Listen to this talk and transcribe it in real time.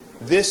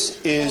This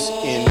is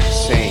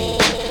insane.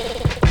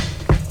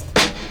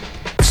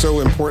 So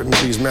important,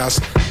 these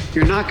masks.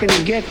 You're not going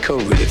to get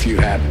COVID if you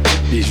have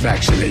these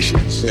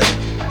vaccinations. Yeah.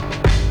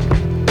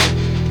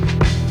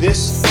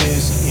 This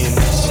is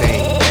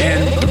insane.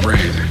 And the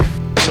brain.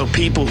 So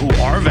people who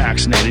are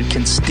vaccinated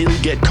can still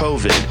get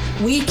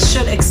COVID. We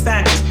should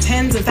expect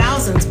tens of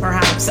thousands,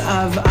 perhaps,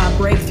 of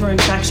breakthrough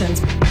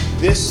infections.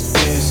 This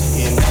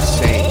is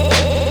insane.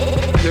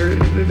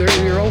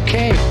 You're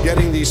okay.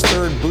 Getting these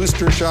third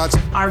booster shots.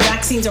 Our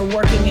vaccines are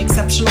working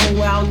exceptionally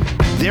well.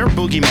 Their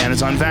boogeyman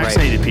is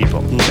unvaccinated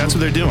people. That's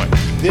what they're doing.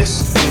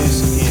 This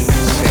is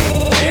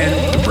insane.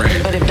 And the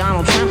brain. But if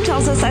Donald Trump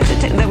tells us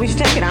that we should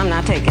take it, I'm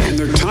not taking it. And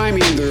their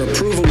timing, their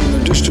approval, and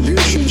their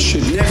distribution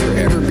should never,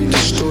 ever be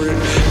distorted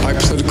by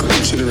political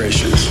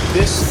considerations.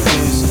 This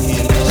is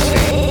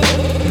insane.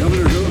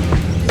 Governor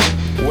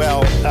who?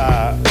 Well,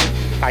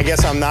 I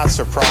guess I'm not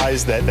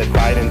surprised that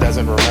Biden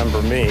doesn't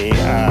remember me.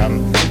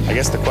 I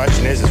guess the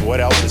question is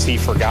what else has he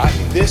forgotten?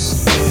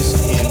 This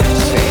is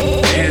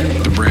insane.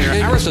 And the brain.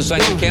 Harris is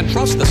saying you can't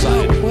trust the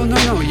science. Well,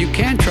 no, you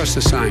can trust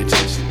the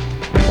scientists.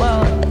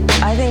 Well,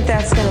 I think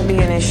that's going to be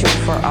an issue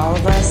for all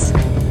of us.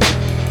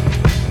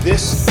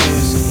 This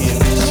is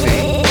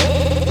insane.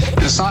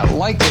 It's not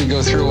likely to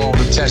go through all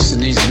the tests that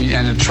need to be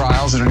and the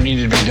trials that are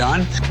needed to be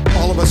done.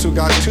 All of us who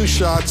got 2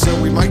 shots,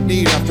 we might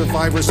need, after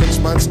 5 or 6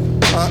 months,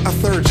 a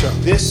third shot.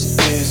 This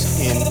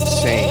is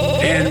insane.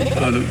 And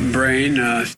the brain.